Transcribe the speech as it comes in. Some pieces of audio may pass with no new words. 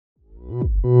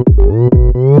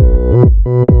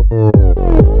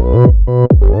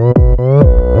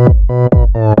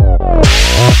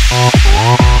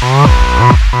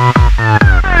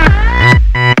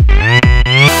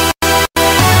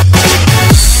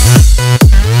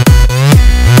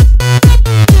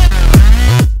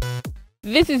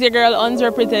This is your girl Uns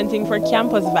representing for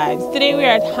Campus Vibes. Today we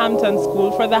are at Hampton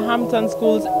School for the Hampton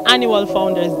School's annual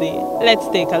Founders Day. Let's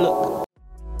take a look.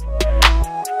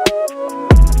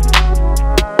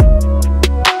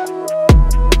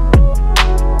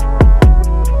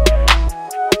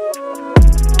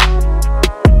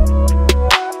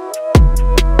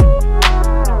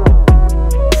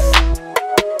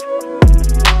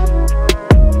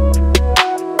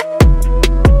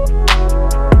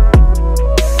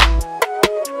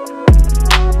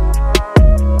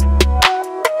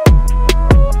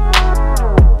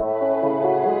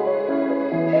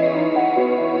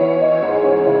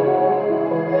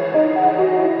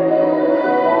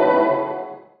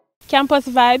 Campus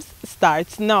Vibes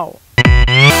starts now.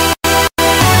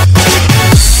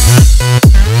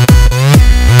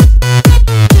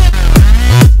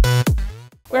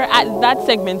 We're at that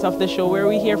segment of the show where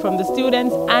we hear from the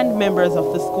students and members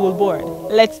of the school board.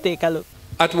 Let's take a look.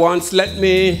 At once, let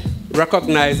me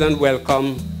recognize and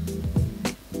welcome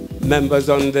members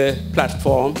on the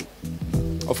platform.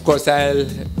 Of course, I'll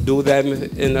do them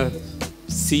in a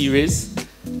series.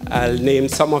 I'll name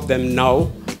some of them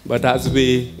now. But as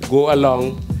we go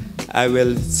along, I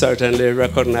will certainly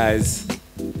recognize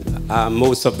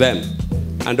most of them.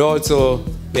 And also,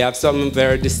 we have some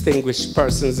very distinguished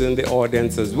persons in the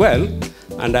audience as well,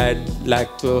 and I'd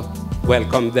like to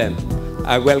welcome them.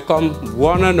 I welcome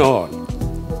one and all,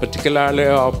 particularly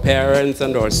our parents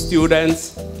and our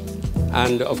students,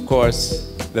 and of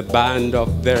course, the band of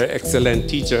very excellent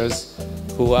teachers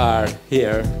who are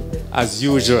here as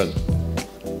usual.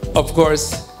 Of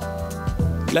course,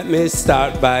 let me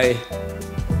start by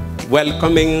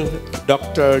welcoming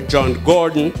Dr. John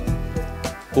Gordon,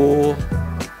 who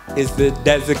is the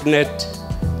designate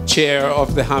chair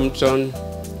of the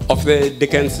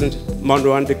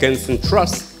Monroe and Dickinson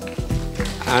Trust.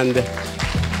 And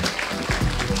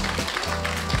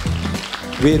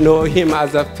we know him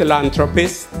as a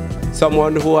philanthropist,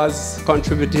 someone who has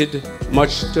contributed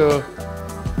much to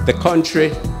the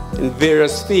country in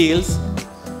various fields,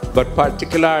 but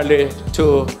particularly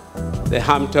to the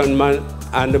Hampton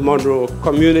and the Monroe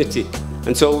community.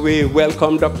 And so we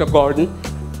welcome Dr. Gordon,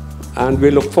 and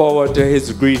we look forward to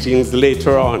his greetings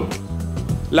later on.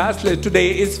 Lastly,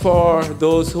 today is for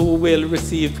those who will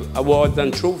receive awards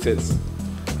and trophies.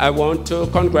 I want to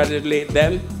congratulate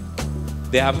them.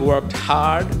 They have worked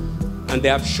hard, and they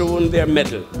have shown their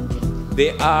mettle.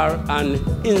 They are an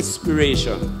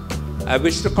inspiration. I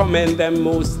wish to commend them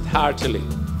most heartily,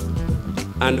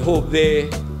 and hope they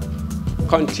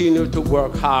continue to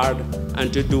work hard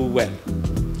and to do well.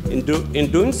 In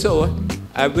doing so,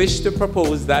 I wish to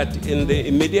propose that in the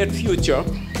immediate future,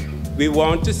 we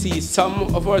want to see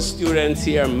some of our students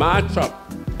here march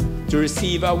up to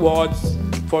receive awards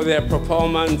for their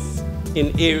performance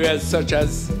in areas such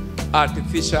as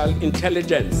artificial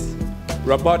intelligence,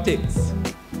 robotics,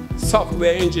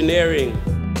 software engineering,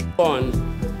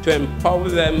 to empower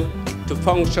them to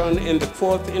function in the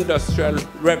fourth industrial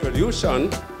revolution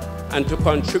and to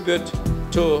contribute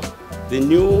to the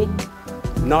new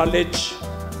knowledge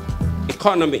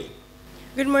economy.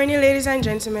 Good morning, ladies and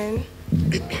gentlemen.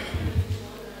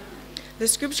 The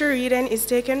scripture reading is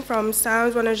taken from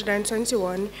Psalms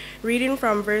 121, reading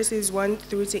from verses 1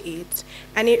 through to 8,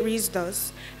 and it reads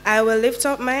thus: I will lift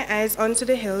up my eyes unto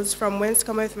the hills, from whence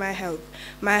cometh my help.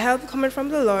 My help cometh from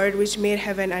the Lord, which made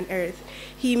heaven and earth.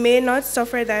 He may not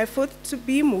suffer thy foot to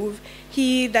be moved.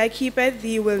 He that keepeth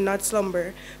thee will not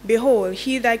slumber. Behold,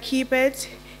 he that keepeth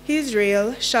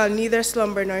Israel shall neither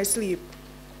slumber nor sleep.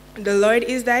 The Lord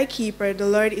is thy keeper, the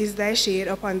Lord is thy shade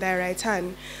upon thy right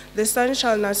hand. The sun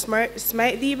shall not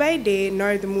smite thee by day,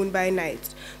 nor the moon by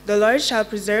night. The Lord shall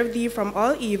preserve thee from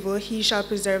all evil, he shall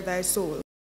preserve thy soul.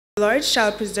 The Lord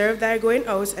shall preserve thy going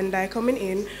out and thy coming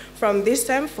in, from this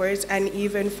time forth and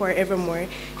even forevermore.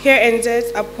 Here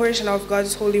endeth a portion of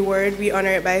God's holy word. We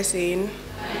honor it by saying,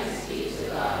 Thanks be to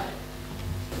God.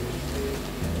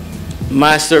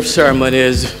 Master of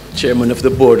Ceremonies, Chairman of the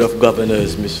Board of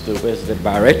Governors, Mr. Wesley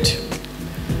Barrett.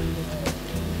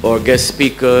 Our guest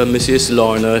speaker, Mrs.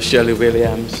 Lorna Shelley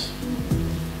Williams.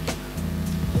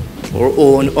 Our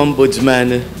own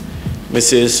Ombudsman,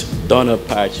 Mrs. Donna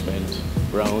Parchment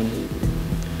Brown.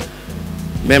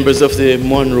 Members of the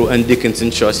Monroe and Dickinson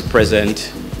Trust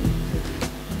present.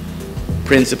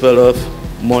 Principal of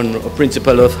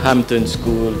Hampton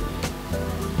School,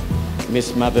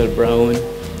 Miss Mabel Brown.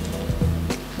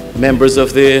 Members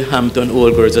of the Hampton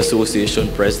Old Girls Association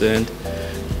President,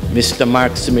 Mr.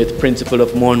 Mark Smith, Principal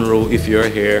of Monroe, if you're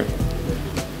here.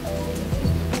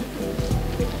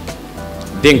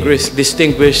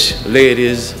 Distinguished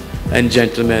ladies and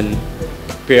gentlemen,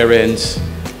 parents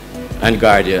and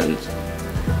guardians.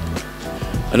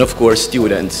 and of course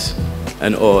students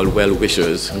and all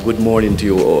well-wishers. Good morning to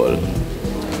you all.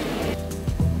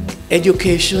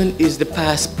 Education is the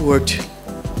passport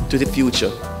to the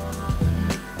future,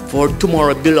 for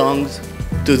tomorrow belongs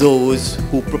to those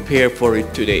who prepare for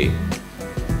it today.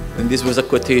 And this was a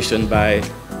quotation by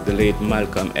the late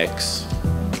Malcolm X.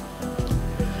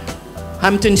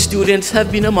 Hampton students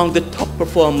have been among the top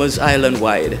performers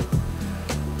island-wide.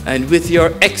 And with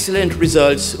your excellent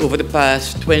results over the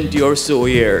past 20 or so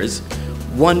years,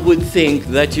 one would think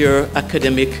that your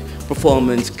academic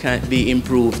performance can be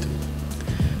improved.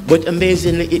 But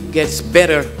amazingly, it gets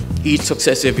better each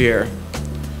successive year.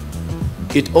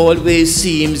 It always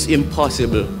seems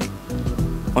impossible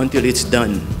until it's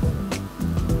done.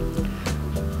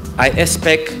 I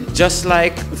expect, just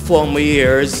like former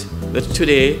years, that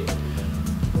today,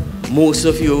 most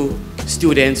of you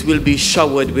students will be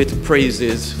showered with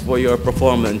praises for your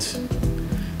performance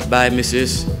by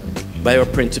your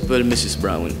principal, Mrs.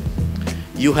 Brown.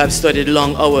 You have studied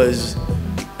long hours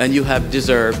and you have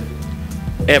deserved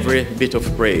every bit of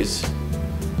praise.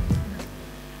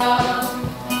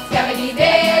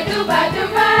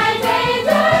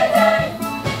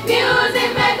 Music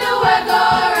made the world go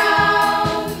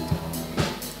round.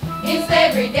 In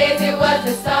slavery days it was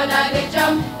the sound of the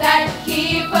drum that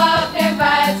keep up them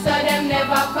vibes so them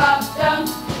never pop down.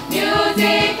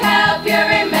 Music help you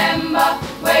remember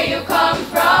where you come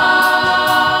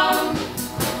from.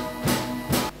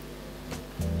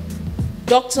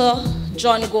 Dr.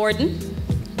 John Gordon,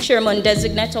 Chairman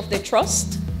Designate of the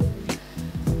Trust,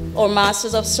 our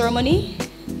Masters of Ceremony,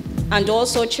 and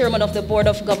also Chairman of the Board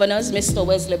of Governors, Mr.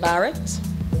 Wesley Barrett,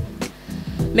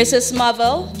 Mrs.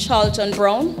 Marvel Charlton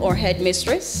Brown, our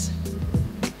Headmistress,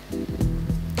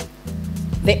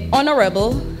 the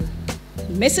Honorable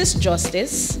Mrs.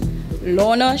 Justice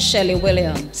Lorna Shelley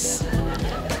Williams,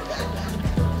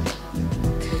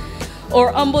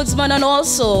 our Ombudsman and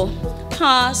also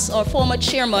past or former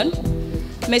Chairman,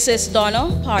 Mrs.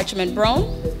 Donna Parchment Brown,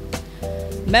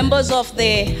 members of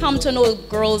the Hampton Old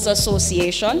Girls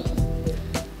Association,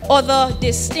 other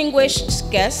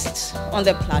distinguished guests on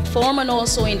the platform and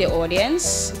also in the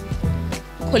audience,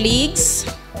 colleagues,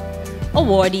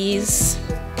 awardees,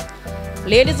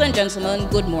 ladies and gentlemen,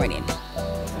 good morning.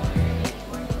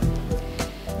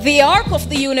 The arc of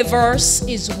the universe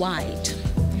is wide,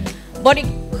 but it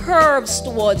curves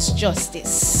towards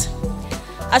justice.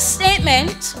 A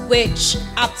statement which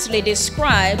aptly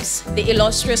describes the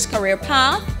illustrious career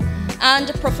path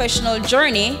and professional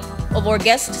journey of our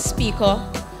guest speaker,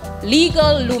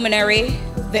 legal luminary,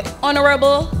 the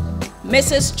Honorable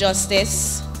Mrs.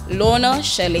 Justice Lorna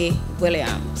Shelley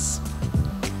Williams.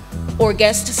 Our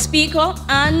guest speaker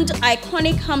and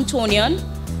iconic Hamptonian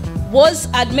was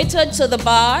admitted to the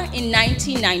bar in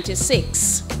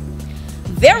 1996.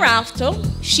 Thereafter,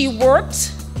 she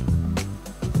worked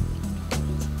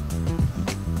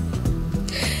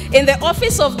in the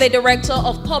Office of the Director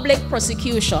of Public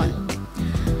Prosecution,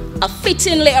 a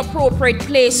fittingly appropriate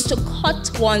place to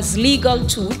cut one's legal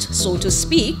tooth, so to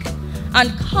speak,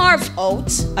 and carve out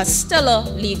a stellar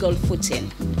legal footing.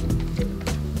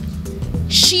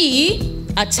 She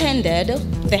attended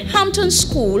the Hampton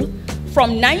School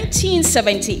from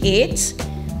 1978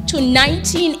 to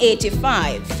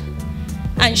 1985,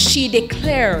 and she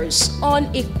declares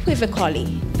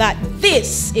unequivocally that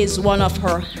this is one of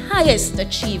her highest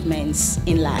achievements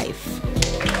in life.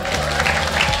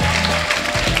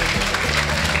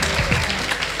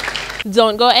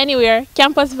 Don't go anywhere.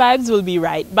 Campus Vibes will be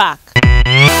right back.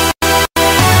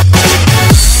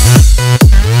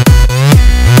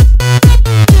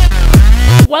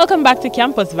 Welcome back to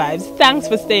Campus Vibes. Thanks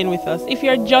for staying with us. If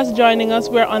you're just joining us,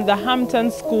 we're on the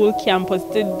Hampton School campus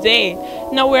today.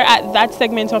 Now we're at that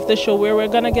segment of the show where we're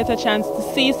going to get a chance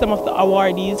to see some of the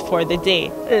awardees for the day.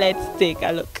 Let's take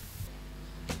a look.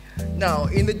 Now,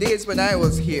 in the days when I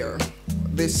was here,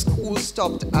 the school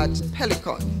stopped at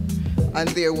Pelican, and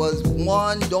there was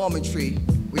one dormitory,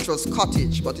 which was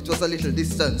cottage, but it was a little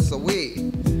distance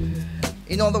away.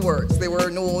 In other words, there were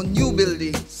no new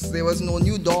buildings, there was no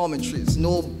new dormitories,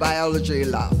 no biology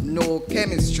lab, no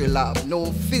chemistry lab,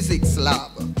 no physics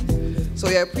lab. So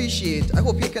I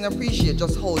hope you can appreciate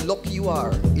just how lucky you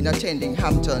are in attending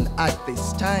Hampton at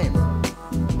this time.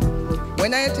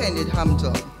 When I attended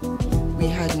Hampton, we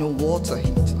had no water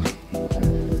heater.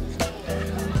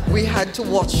 We had to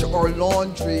wash our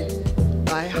laundry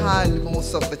by hand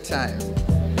most of the time.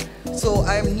 So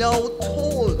I'm now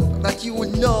told that you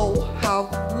will now have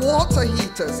water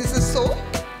heaters. Is it so?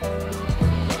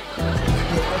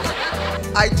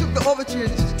 I took the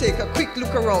opportunity to take a quick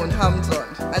look around Hampton,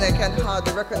 and I can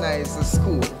hardly recognize the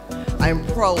school. I am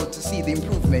proud to see the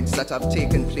improvements that have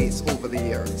taken place over the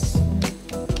years.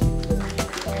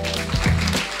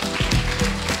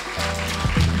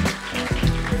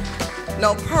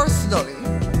 Now, personally,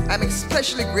 I'm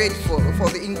especially grateful for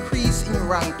the increase in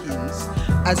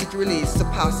rankings as it relates to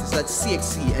passes at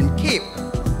CXC and Cape.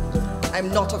 I'm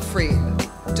not afraid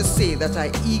to say that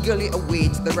I eagerly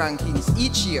await the rankings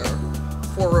each year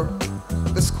for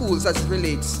the schools as it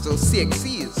relates to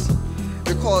CXCs,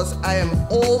 because I am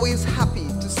always happy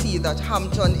to see that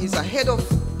Hampton is ahead of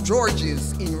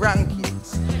Georges in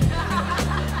rankings.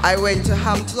 I went to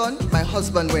Hampton, my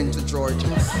husband went to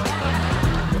Georges.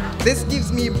 This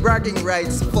gives me bragging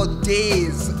rights for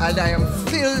days, and I am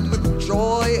filled with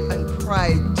joy and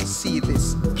pride to see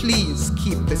this. Please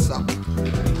keep this up.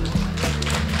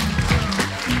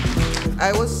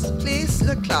 I was placed in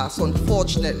a class,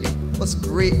 unfortunately,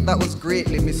 that was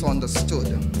greatly misunderstood.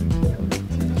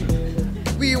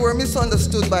 We were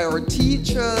misunderstood by our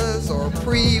teachers, or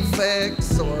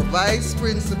prefects, or vice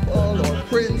principal, or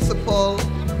principal.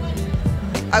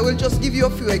 I will just give you a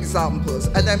few examples,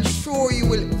 and I'm sure you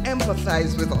will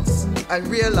empathize with us and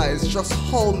realize just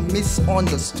how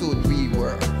misunderstood we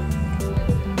were.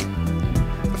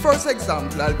 The first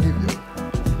example I'll give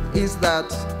you is that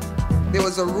there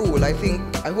was a rule, I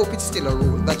hope it's still a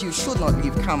rule, that you should not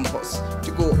leave campus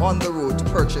to go on the road to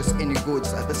purchase any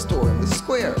goods at the store in the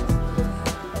square.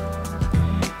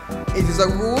 It is a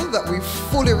rule that we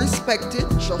fully respected,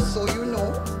 just so you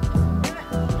know.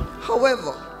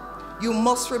 However, you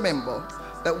must remember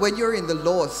that when you're in the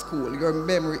lower school, your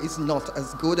memory is not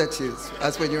as good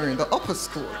as when you're in the upper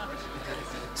school.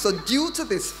 So due to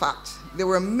this fact, there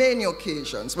were many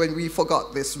occasions when we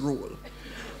forgot this rule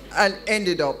and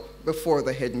ended up before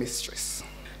the headmistress.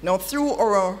 Now, through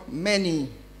our many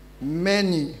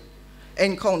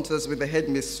encounters with the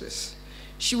headmistress,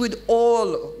 she would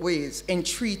always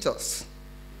entreat us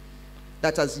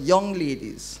that as young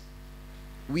ladies,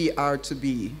 we are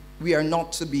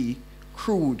not to be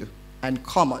crude and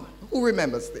common. Who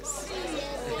remembers this?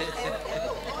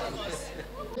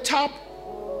 Top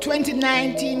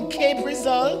 2019 Cape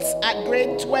results at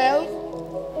grade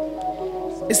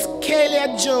 12 is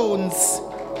Kalia Jones.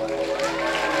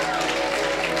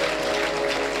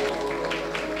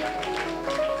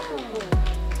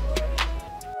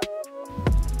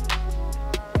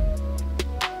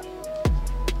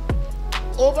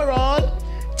 Overall,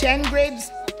 10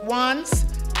 grades 1s,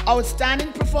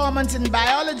 outstanding performance in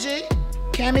biology,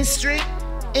 chemistry,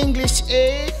 English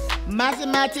A,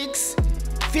 mathematics,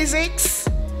 physics,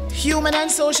 human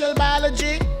and social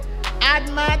biology,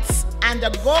 AdMaths, and the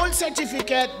gold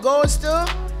certificate goes to,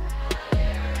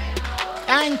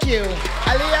 thank you,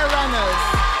 Aliyah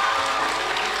Runnels.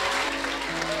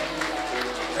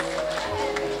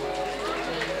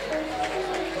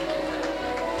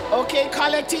 Okay,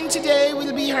 collecting today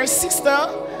will be her sister,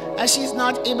 as she's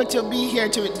not able to be here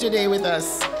today with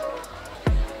us.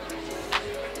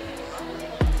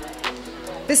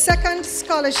 The second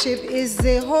scholarship is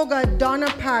the Hoga Donna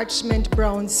Parchment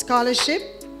Brown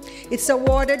Scholarship. It's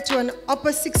awarded to an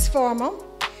upper sixth former,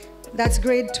 that's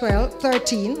grade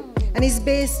 13, and is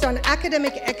based on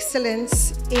academic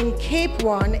excellence in Cape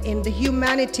 1 in the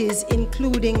humanities,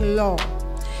 including law,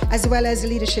 as well as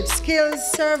leadership skills,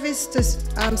 service to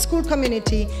school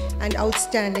community, and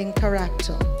outstanding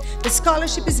character. The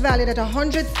scholarship is valued at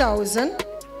 $100,000,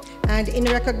 and in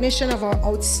recognition of our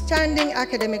outstanding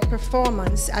academic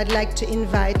performance, I'd like to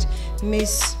invite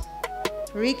Miss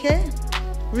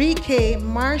Rike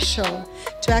Marshall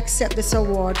to accept this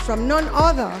award from none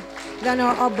other than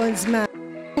our ombudsman,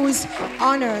 whose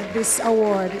honor this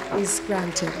award is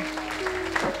granted.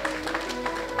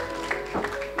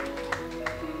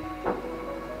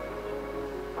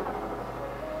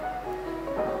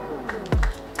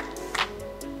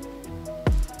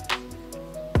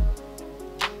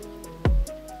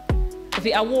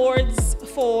 The awards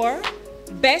for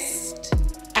Best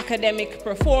Academic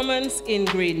Performance in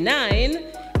Grade 9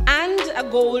 and a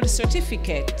gold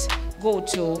certificate go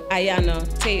to Ayana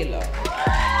Taylor.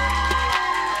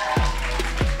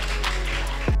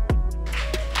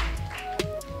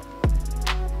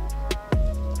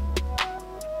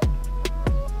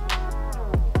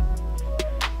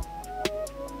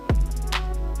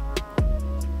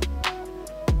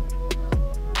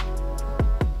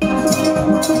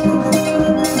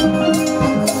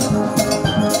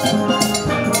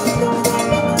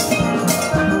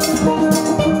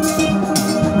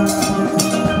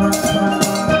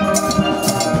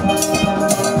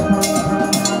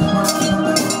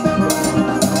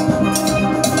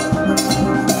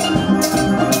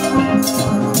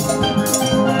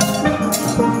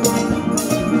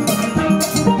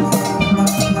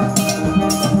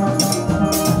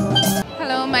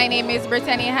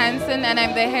 Brittany Hanson, and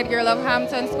I'm the head girl of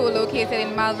Hampton School located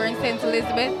in Malvern, St.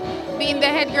 Elizabeth. Being the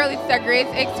head girl, it's a great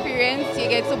experience. You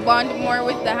get to bond more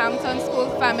with the Hampton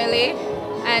School family,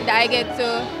 and I get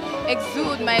to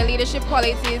exude my leadership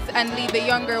qualities and lead the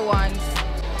younger ones.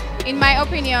 In my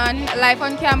opinion, life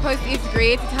on campus is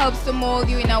great. It helps to mold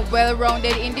you in a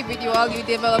well-rounded individual. You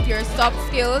develop your soft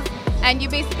skills, and you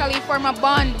basically form a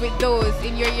bond with those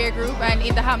in your year group and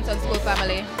in the Hampton School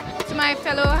family. To my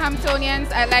fellow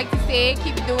Hamptonians, I'd like to say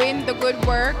keep doing the good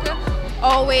work.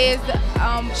 Always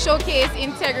showcase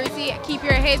integrity, keep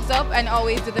your heads up, and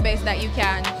always do the best that you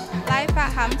can. Life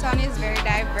at Hampton is very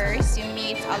diverse. You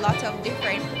meet a lot of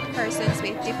different persons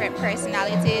with different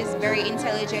personalities, very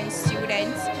intelligent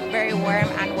students, very warm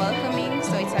and welcoming,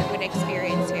 so it's a good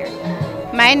experience here.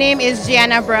 My name is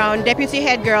Gianna Brown, Deputy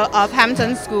Head Girl of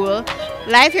Hampton School.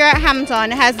 Life here at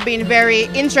Hampton has been very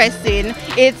interesting.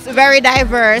 It's very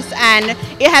diverse, and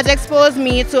it has exposed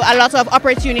me to a lot of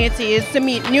opportunities to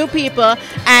meet new people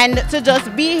and to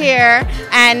just be here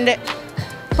and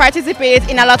participate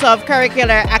in a lot of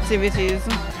curricular activities.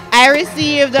 I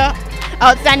received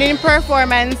outstanding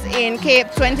performance in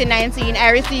CAPE 2019. I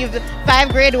received 5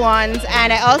 grade 1s,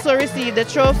 and I also received the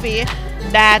trophy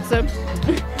that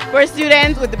for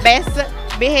students with the best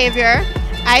behavior.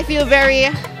 I feel very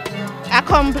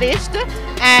accomplished,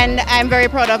 and I'm very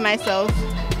proud of myself.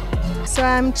 So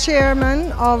I'm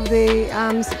chairman of the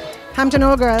Hampton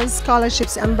Old Girls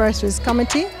Scholarships and Bursaries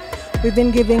Committee. We've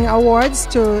been giving awards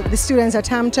to the students at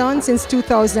Hampton since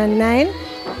 2009.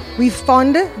 We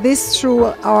fund this through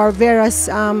our various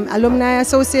alumni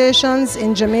associations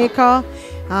in Jamaica,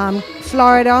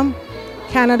 Florida,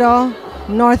 Canada,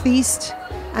 Northeast,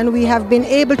 and we have been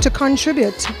able to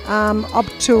contribute up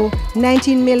to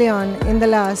 19 million in the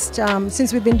last,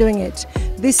 since we've been doing it.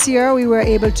 This year we were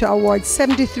able to award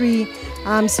 73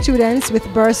 students with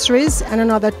bursaries and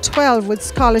another 12 with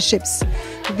scholarships.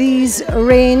 These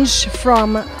range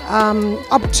from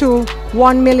up to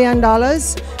 $1 million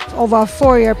over a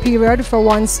 4-year period for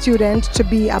one student to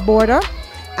be a boarder.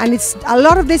 And a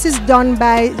lot of this is done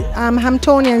by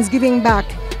Hamptonians giving back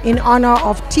in honor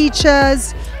of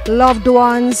teachers, loved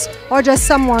ones, or just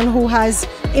someone who has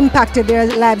impacted their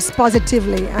lives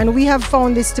positively. And we have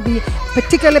found this to be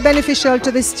particularly beneficial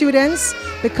to the students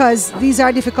because these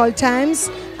are difficult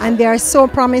times and they are so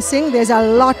promising. There's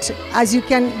a lot, as you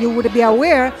would be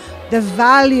aware, the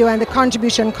value and the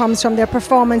contribution comes from their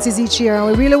performances each year, and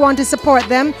we really want to support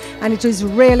them, and it is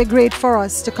really great for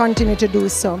us to continue to do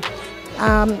so.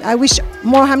 I wish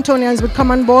more Hamptonians would come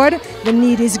on board. The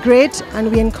need is great,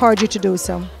 and we encourage you to do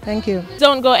so. Thank you.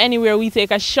 Don't go anywhere. We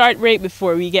take a short break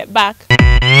before we get back.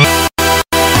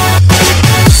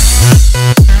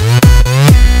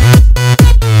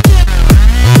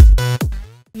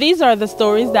 These are the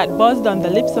stories that buzzed on the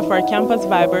lips of our campus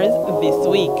vibers this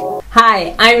week.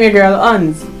 Hi, I'm your girl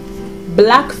Uns.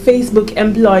 Black Facebook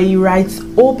employee writes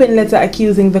open letter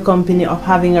accusing the company of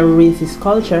having a racist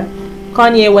culture.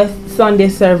 Kanye West Sunday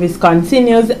service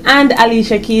continues, and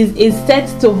Alicia Keys is set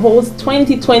to host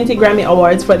 2020 Grammy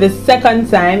Awards for the 2nd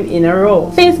time in a row.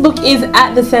 Facebook is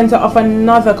at the center of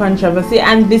another controversy,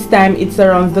 and this time it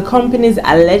surrounds the company's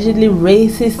allegedly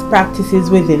racist practices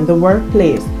within the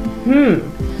workplace.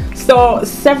 So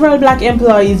several black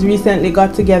employees recently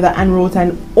got together and wrote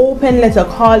an open letter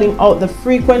calling out the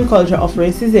frequent culture of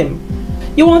racism.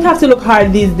 You won't have to look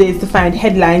hard these days to find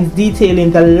headlines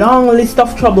detailing the long list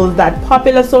of troubles that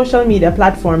popular social media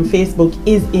platform Facebook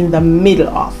is in the middle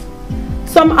of.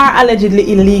 Some are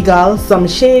allegedly illegal, some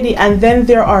shady, and then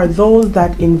there are those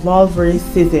that involve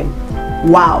racism.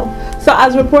 Wow. So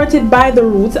as reported by The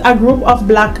Roots, a group of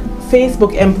black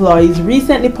Facebook employees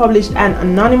recently published an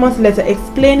anonymous letter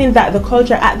explaining that the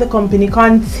culture at the company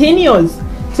continues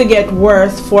to get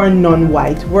worse for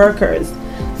non-white workers.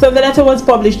 So the letter was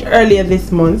published earlier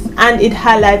this month, and it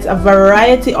highlights a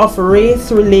variety of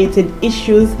race-related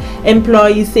issues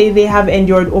employees say they have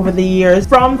endured over the years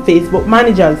from Facebook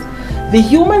managers, the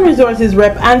human resources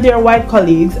rep, and their white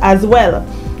colleagues as well.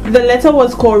 The letter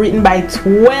was co-written by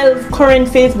 12 current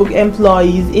Facebook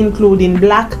employees, including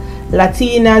black,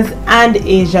 Latinas, and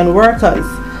Asian workers.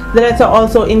 The letter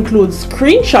also includes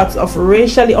screenshots of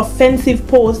racially offensive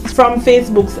posts from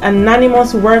Facebook's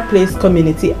anonymous workplace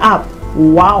community app.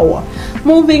 Wow.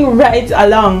 Moving right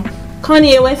along,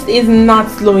 Kanye West is not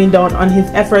slowing down on his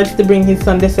efforts to bring his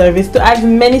Sunday service to as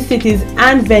many cities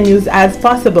and venues as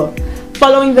possible.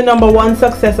 Following the #1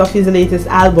 success of his latest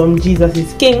album, Jesus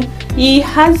is King, he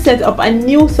has set up a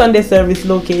new Sunday service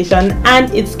location,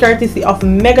 and it's courtesy of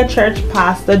megachurch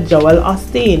pastor Joel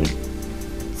Osteen.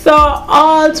 So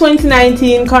all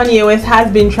 2019, Kanye West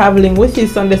has been traveling with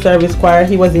his Sunday service choir.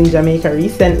 He was in Jamaica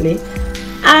recently,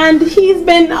 and he's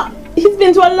been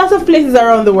to a lot of places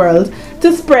around the world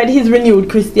to spread his renewed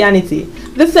Christianity.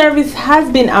 The service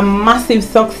has been a massive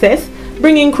success,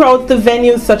 bringing crowds to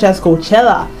venues such as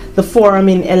Coachella, the Forum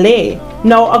in LA.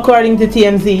 Now, according to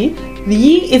TMZ,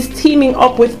 Ye is teaming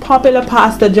up with popular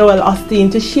pastor Joel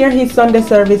Osteen to share his Sunday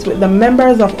service with the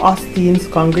members of Osteen's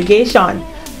congregation.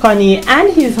 Kanye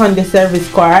and his Sunday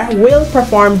service choir will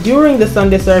perform during the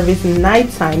Sunday service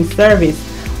nighttime service,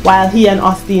 while he and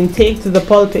Osteen take to the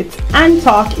pulpit and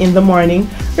talk in the morning.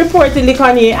 Reportedly,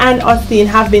 Kanye and Osteen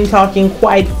have been talking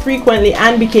quite frequently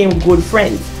and became good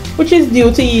friends, which is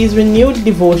due to Ye's renewed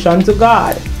devotion to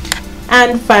God.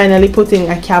 And finally, putting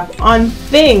a cap on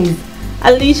things,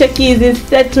 Alicia Keys is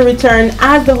set to return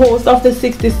as the host of the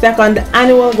 62nd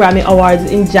Annual Grammy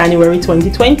Awards in January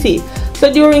 2020.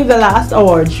 So during the last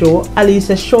award show,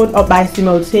 Alicia showed up by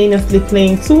simultaneously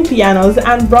playing 2 pianos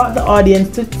and brought the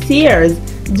audience to tears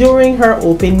during her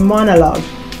opening monologue.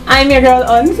 I'm your girl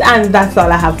Uns, and that's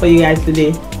all I have for you guys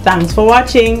today. Thanks for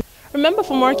watching. Remember,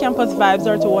 for more campus vibes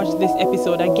or to watch this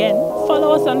episode again,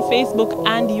 follow us on Facebook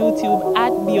and YouTube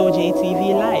at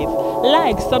BOJTV Live.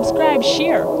 Like, subscribe,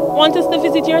 share. Want us to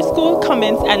visit your school?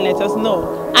 Comment and let us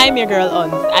know. I'm your girl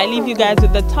Uns. I leave you guys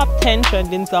with the top 10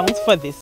 trending songs for this